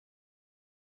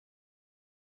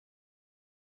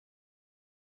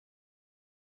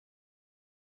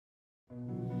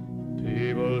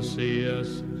People see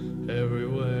us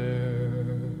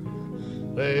everywhere.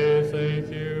 They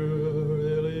think you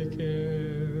really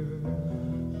care.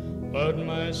 But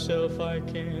myself I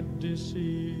can't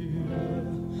deceive.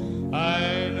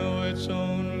 I know it's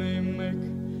only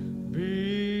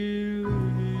make-believe.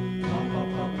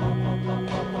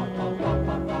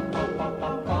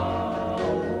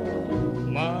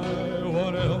 My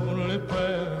one and only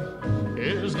prayer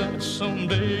is that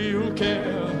someday you'll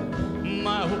care.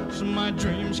 My hopes, my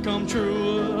dreams come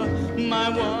true. My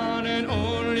one and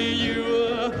only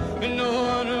you. No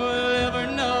one will ever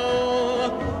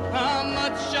know how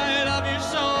much I love you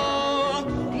so.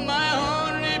 My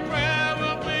only prayer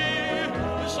will be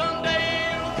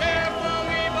someday you'll care for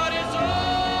me, but it's only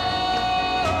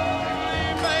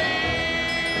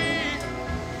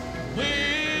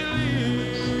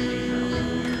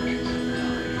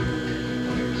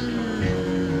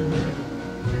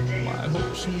make-believe. My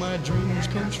hopes, my dreams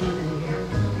come true.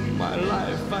 My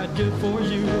life I'd give for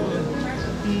you.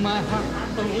 My heart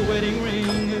a wedding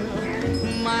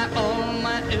ring. My all,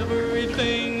 my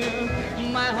everything.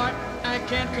 My heart I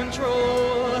can't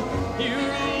control. You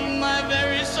rule my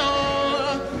very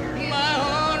soul. My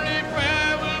only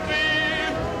prayer will be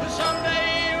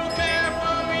someday you'll care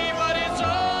for me, but it's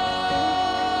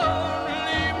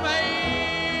only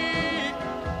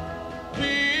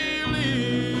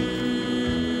make-believe.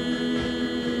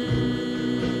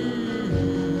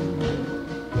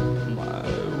 My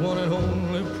one and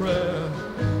only prayer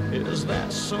is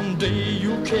that someday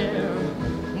you'll care.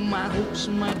 My hopes,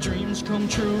 my dreams come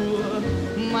true.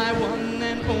 My one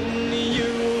and only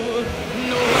you.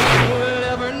 No one will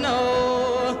ever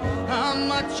know how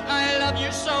much I love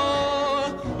you so.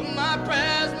 My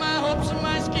prayers, my hopes, and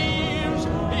my schemes.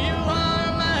 You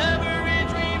are my every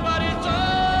dream, but it's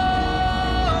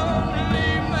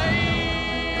only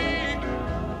make-believe.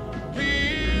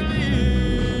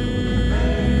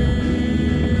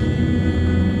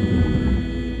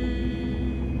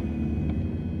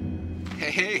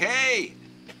 Hey!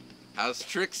 How's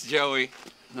tricks, Joey?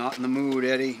 Not in the mood,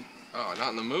 Eddie. Oh,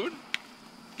 not in the mood?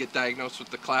 Get diagnosed with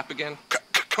the clap again?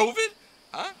 COVID?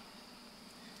 Huh?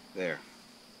 There.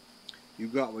 You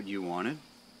got what you wanted.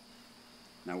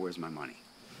 Now where's my money?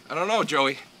 I don't know,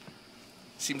 Joey.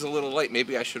 Seems a little late.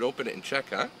 Maybe I should open it and check,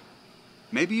 huh?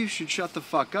 Maybe you should shut the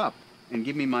fuck up and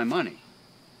give me my money.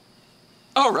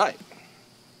 All right.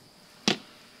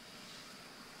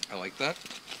 I like that.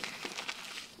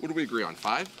 What do we agree on?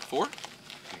 5? 4?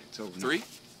 It's over. 3?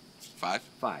 5?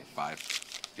 5. 5.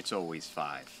 It's always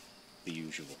 5. The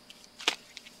usual.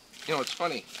 You know, it's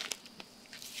funny.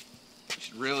 You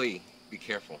should really be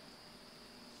careful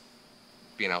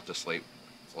being out this late.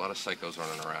 There's a lot of psychos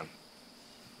running around.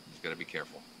 You gotta be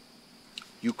careful.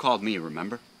 You called me,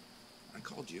 remember? I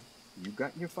called you. You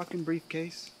got your fucking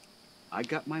briefcase. I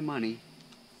got my money.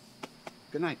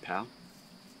 Good night, pal.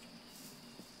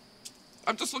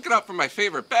 I'm just looking out for my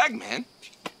favorite bag, man.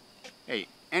 Hey,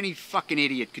 any fucking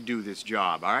idiot could do this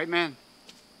job, all right, man?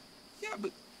 Yeah,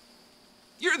 but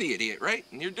you're the idiot, right?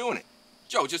 And you're doing it.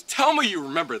 Joe, just tell me you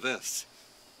remember this.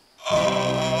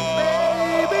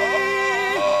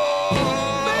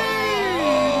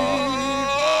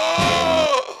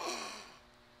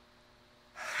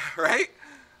 Right?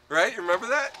 Right? You remember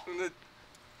that?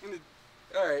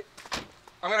 All right.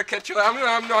 I'm gonna catch you. I'm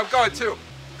going too.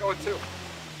 I'm going too.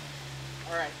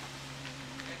 All right.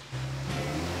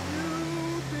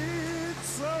 You did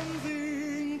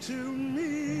something to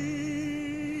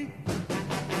me.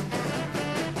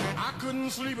 I couldn't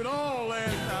sleep at all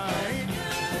last night.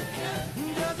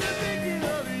 Just thinking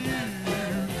of you.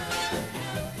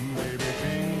 Baby,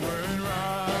 things weren't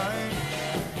right.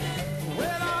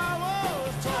 When I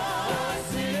was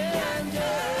tossing and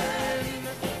turning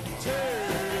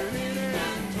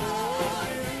and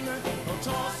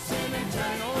tossing and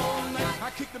turning all night.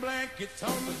 I kicked the blankets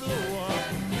on the floor,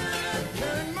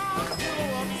 turned my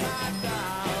pillow upside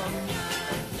down.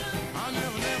 I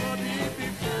never did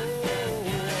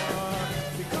before,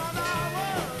 because I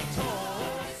was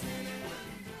tossing.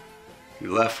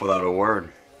 You left without a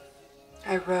word.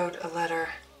 I wrote a letter.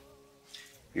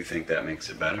 You think that makes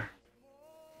it better?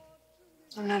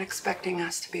 I'm not expecting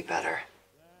us to be better.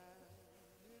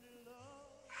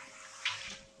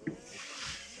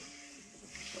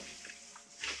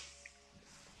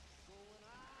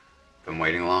 Been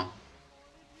waiting long?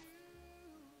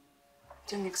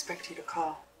 Didn't expect you to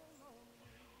call.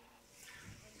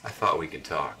 I thought we could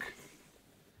talk.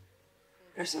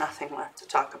 There's nothing left to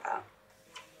talk about.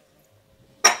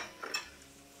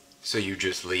 So you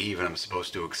just leave and I'm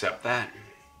supposed to accept that?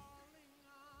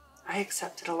 I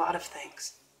accepted a lot of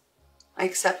things. I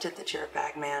accepted that you're a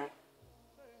bagman.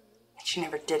 That you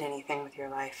never did anything with your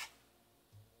life.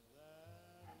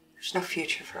 There's no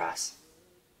future for us.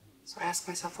 So I ask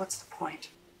myself, what's the point?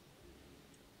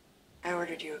 I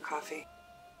ordered you a coffee.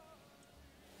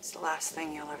 It's the last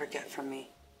thing you'll ever get from me.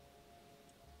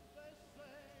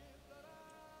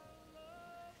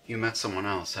 You met someone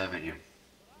else, haven't you?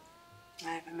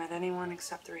 I haven't met anyone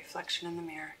except the reflection in the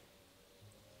mirror.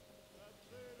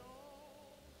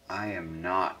 I am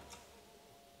not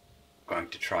going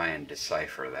to try and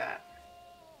decipher that.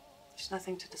 There's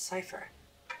nothing to decipher.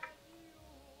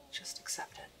 Just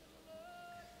accept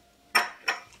it.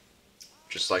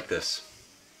 Just like this.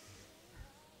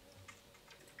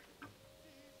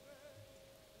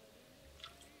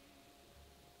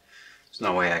 There's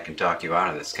no way I can talk you out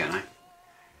of this, can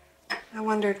I? I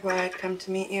wondered why I'd come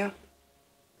to meet you.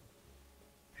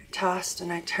 I tossed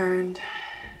and I turned.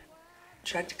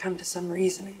 Tried to come to some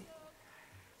reasoning.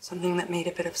 Something that made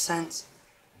a bit of sense.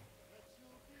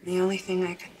 And the only thing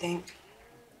I could think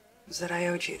was that I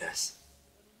owed you this.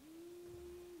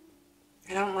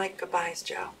 I don't like goodbyes,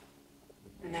 Joe.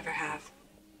 I never have.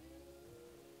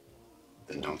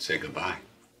 Then don't say goodbye.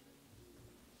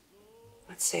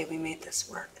 Let's say we made this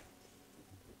work.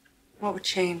 What would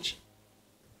change?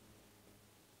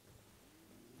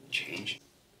 Change?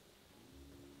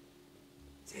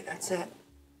 See, that's it.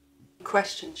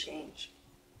 Question change.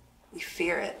 We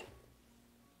fear it.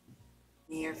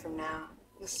 A year from now,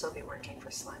 you'll still be working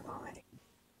for Slime already.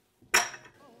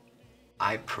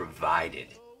 I provided.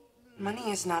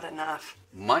 Money is not enough.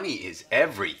 Money is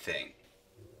everything.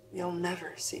 You'll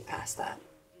never see past that.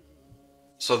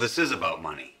 So this is about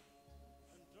money.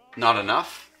 Not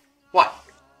enough? What?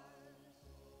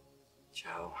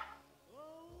 Joe.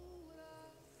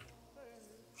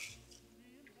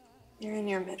 You're in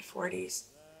your mid-40s,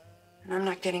 and I'm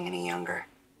not getting any younger.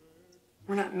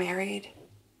 We're not married.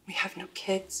 We have no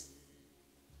kids.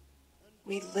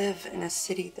 We live in a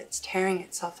city that's tearing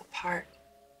itself apart,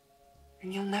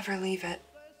 and you'll never leave it,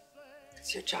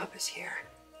 because your job is here.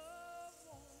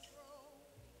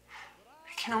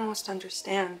 I can almost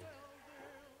understand.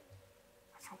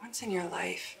 For once in your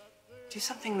life, do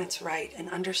something that's right and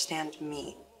understand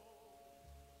me.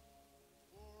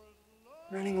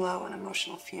 I'm running low on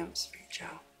emotional fumes for you,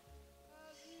 Joe.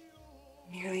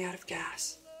 I'm nearly out of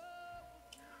gas.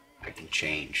 I can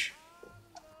change.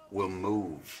 We'll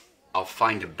move. I'll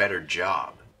find a better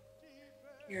job.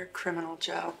 You're a criminal,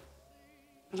 Joe.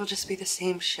 It'll just be the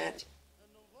same shit,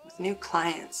 with new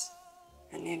clients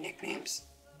and new nicknames.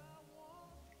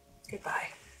 Goodbye.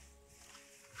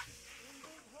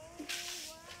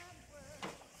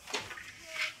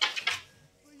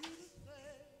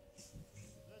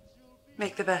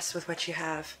 Make the best with what you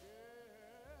have.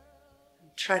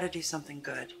 Try to do something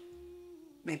good.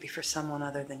 Maybe for someone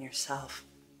other than yourself.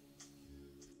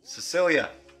 Sicilia.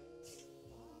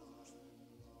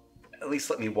 At least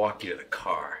let me walk you to the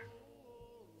car.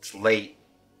 It's late,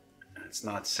 and it's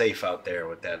not safe out there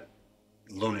with that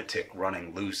lunatic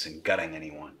running loose and gutting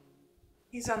anyone.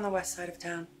 He's on the west side of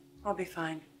town. I'll be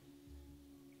fine.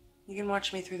 You can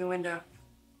watch me through the window.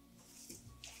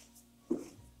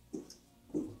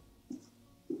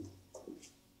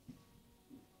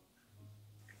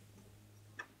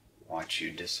 Watch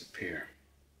you disappear.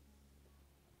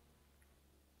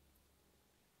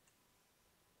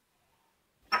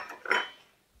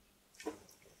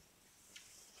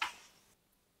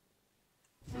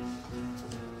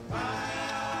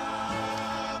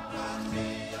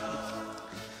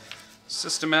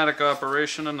 Systematic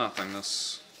operation of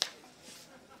nothingness.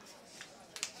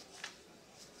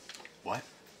 What?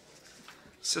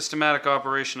 Systematic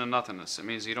operation of nothingness. It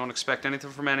means you don't expect anything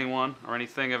from anyone or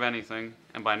anything of anything,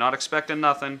 and by not expecting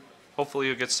nothing, hopefully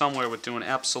you'll get somewhere with doing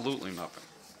absolutely nothing.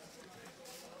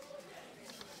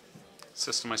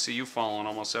 System I see you following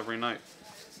almost every night.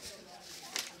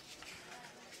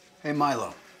 Hey,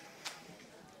 Milo.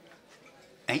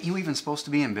 Ain't you even supposed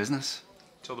to be in business?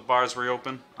 Till the bars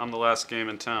reopen, I'm the last game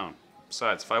in town.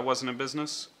 Besides, if I wasn't in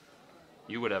business,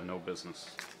 you would have no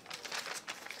business.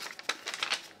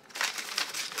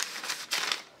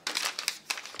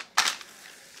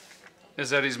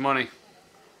 Here's Eddie's money.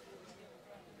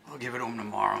 I'll give it to him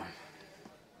tomorrow.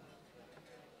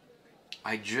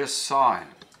 I just saw him.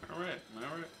 All right,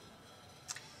 all right.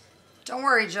 Don't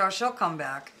worry, Joe. She'll come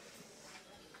back.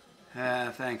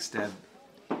 Thanks, Deb.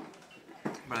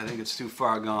 But I think it's too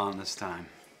far gone this time.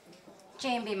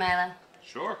 J&B, Milo.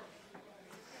 Sure.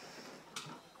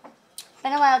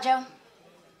 Been a while, Joe.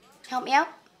 Help me out?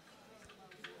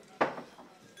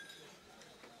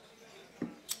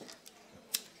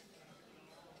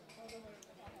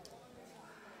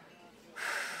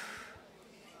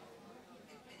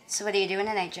 So what are you doing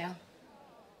tonight, Joe?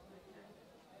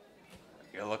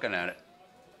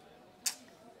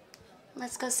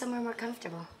 go somewhere more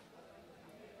comfortable.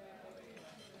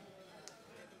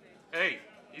 Hey,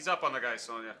 he's up on the guy,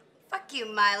 Sonia. Fuck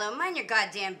you, Milo. Mind your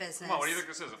goddamn business. Come on, what do you think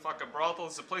this is? A fucking brothel?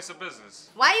 It's a place of business.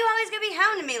 Why are you always gonna be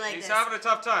hounding me like He's this? having a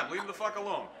tough time. Leave him the fuck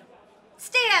alone.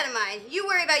 Stay out of mine. You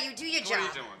worry about you. Do your So job. what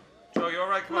are you doing? Joe, you all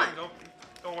right? Come on.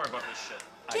 Don't worry about this shit.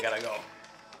 I gotta go.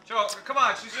 Joe, come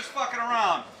on. She's just fucking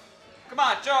around. Come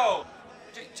on, Joe.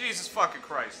 Jesus fucking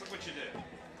Christ. Look what you did.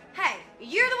 Hey,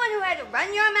 you're the one who had to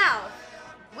run your mouth.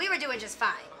 We were doing just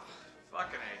fine.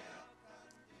 Fucking A.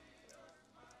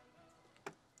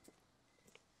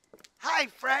 Hi,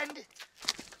 friend.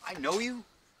 I know you?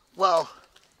 Well,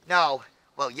 no.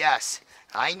 Well, yes.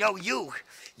 I know you.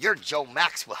 You're Joe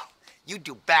Maxwell. You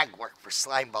do bag work for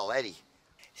Slimeball Eddie.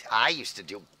 I used to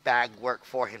do bag work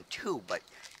for him too, but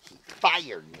he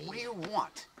fired me. What do you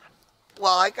want?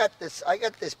 Well, I got this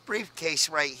briefcase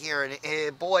right here,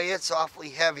 and boy, it's awfully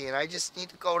heavy, and I just need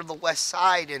to go to the west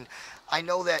side, and I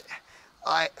know that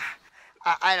I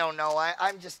don't know. I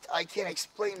can't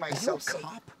explain myself. Are you a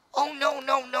cop? Oh,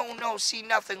 no. See,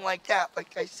 nothing like that.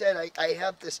 Like I said, I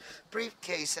have this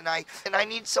briefcase, and I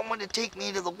need someone to take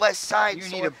me to the west side. You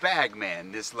need a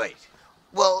bagman this late.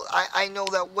 Well, I know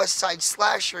that West Side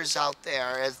Slasher's out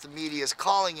there, as the media's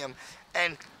calling him,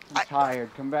 and I'm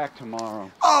tired. Come back tomorrow.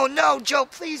 Oh, no, Joe,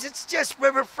 please, it's just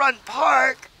Riverfront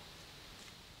Park.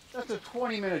 That's a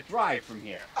 20-minute drive from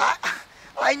here.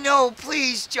 I know,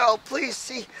 please, Joe, please,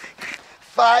 see,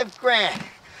 $5 grand.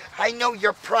 I know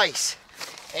your price.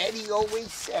 Eddie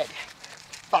always said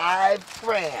 $5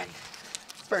 grand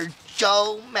for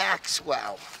Joe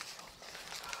Maxwell.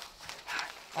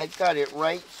 I got it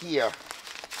right here.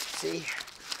 See?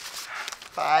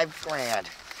 $5 grand.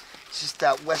 It's just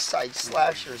that West Side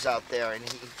Slasher's out there, and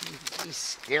he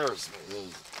scares me.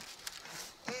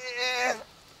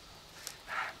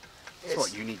 So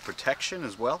what, you need protection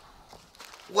as well?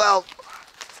 Well,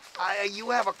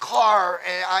 you have a car,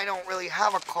 and I don't really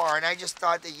have a car, and I just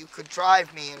thought that you could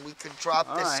drive me, and we could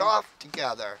drop this off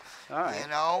together. All right. You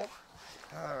know?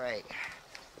 All right.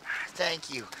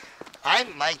 Thank you.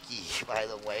 I'm Mikey, by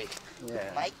the way.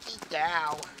 Yeah. Mikey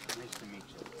Dow. Nice to meet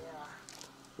you.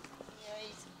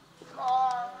 Nice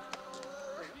car.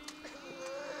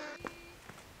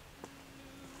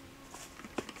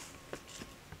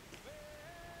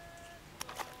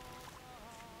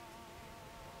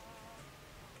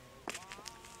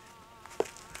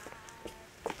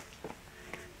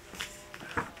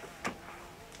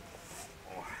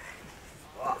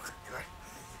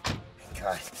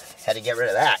 God, had to get rid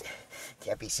of that.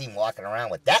 Can't be seen walking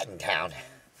around with that in town.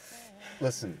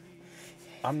 Listen,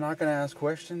 I'm not going to ask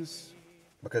questions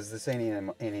because this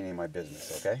ain't any of my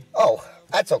business, okay? Oh,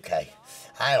 that's okay.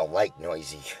 I don't like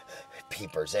noisy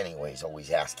peepers anyways,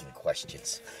 always asking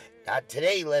questions. Not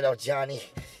today, little Johnny.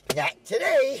 Not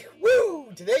today.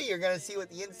 Woo! Today you're going to see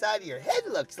what the inside of your head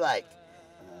looks like.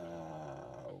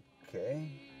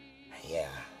 Okay. Yeah,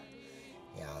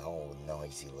 oh,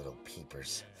 noisy little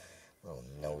peepers. Little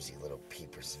nosy little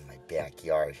peepers in my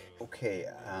backyard. Okay,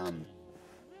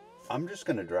 I'm just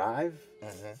gonna drive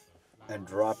and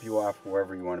drop you off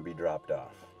wherever you want to be dropped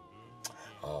off.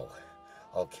 Oh,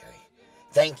 okay.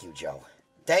 Thank you, Joe.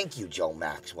 Thank you, Joe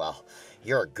Maxwell.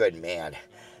 You're a good man.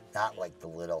 Not like the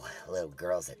little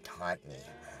girls that taunt me.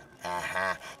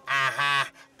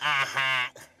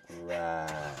 Right.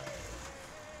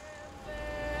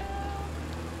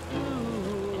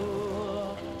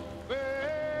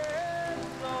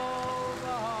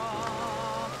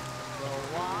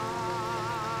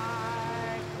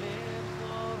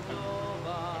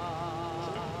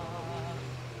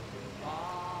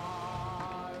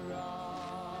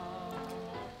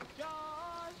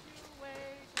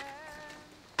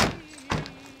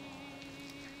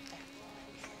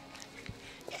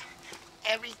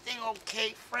 Everything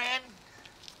okay, friend?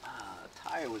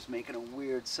 Tire was making a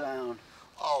weird sound.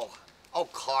 Oh,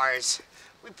 cars.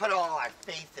 We put all our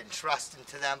faith and trust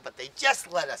into them, but they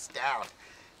just let us down.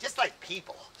 Just like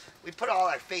people. We put all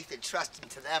our faith and trust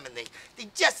into them, and they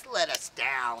just let us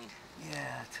down.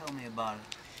 Yeah, tell me about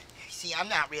it. See, I'm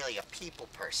not really a people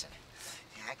person.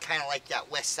 I kind of like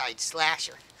that West Side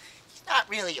Slasher. He's not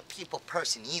really a people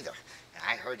person either.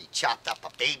 I heard he chopped up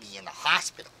a baby in the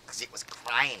hospital because it was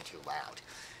crying too loud.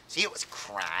 See, it was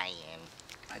crying.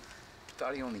 I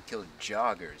thought he only killed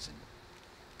joggers and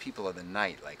people of the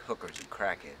night like hookers and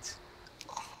crackheads.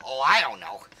 Oh, I don't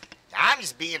know. I'm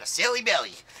just being a silly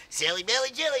Billy. Silly Billy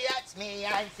Jilly, that's me.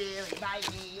 I'm silly,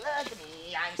 Mikey. Look at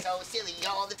me. I'm so silly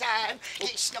all the time.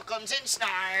 It snookums and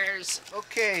snars.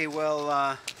 Okay,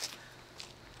 well,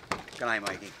 Good night,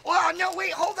 Mikey. Well, no,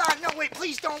 wait, hold on. No, wait,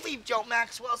 please don't leave, Joe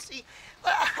Maxwell. See,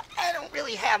 I don't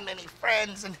really have many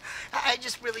friends, and I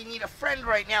just really need a friend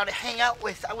right now to hang out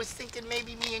with. I was thinking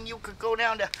maybe me and you could go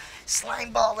down to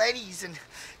Slimeball Eddie's, and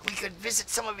we could visit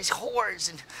some of his whores,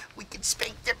 and we could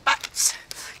spank their butts,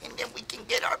 and then we can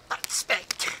get our butts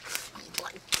spanked. You'd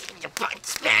like getting your butt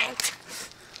spanked?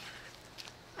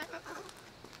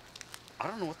 I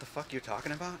don't know what the fuck you're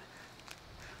talking about,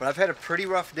 but I've had a pretty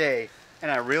rough day, and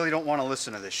I really don't want to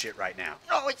listen to this shit right now.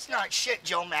 No, it's not shit,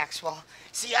 Joe Maxwell.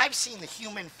 See, I've seen the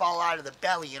human fall out of the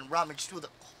belly and rummage through the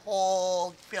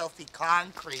cold, filthy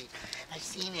concrete. I've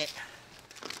seen it.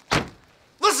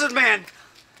 Listen, man!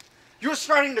 You're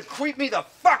starting to creep me the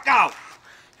fuck out!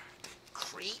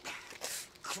 Creep?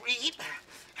 Creep?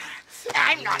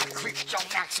 I'm not a creep, Joe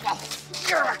Maxwell.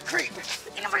 You're a creep.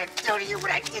 And I'm gonna do to you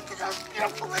what I did to those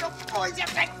beautiful little boys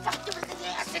after I fucked you in the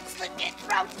ass and slit their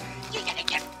throats. You're gonna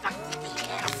get fucked in the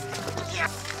ass.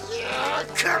 Yeah,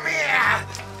 come here.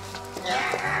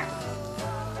 Yeah.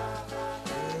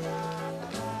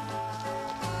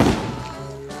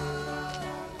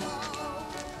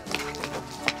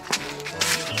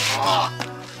 Oh.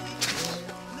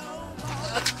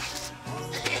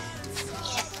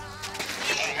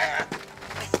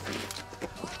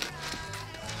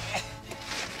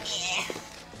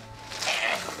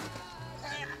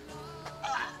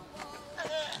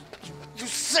 You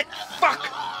sick fuck!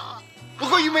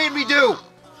 Look what you made me do!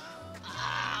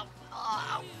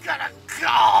 I'm gonna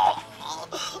go.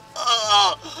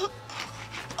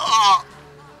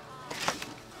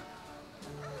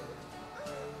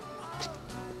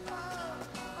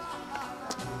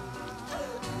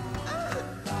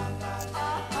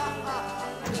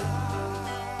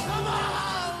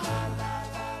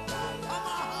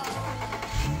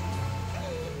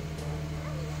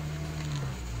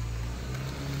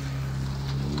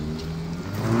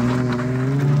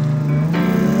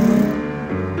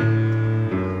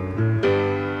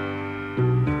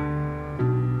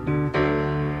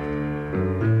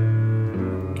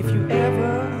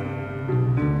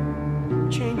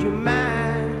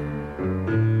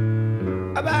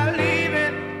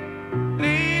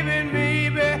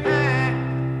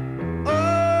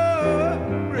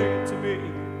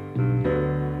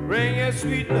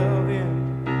 Sweet love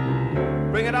in,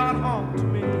 bring it on home to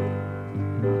me.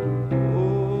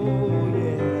 Oh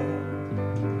yeah,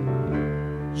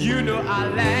 you know I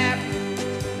laughed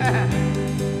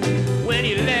when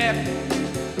you left.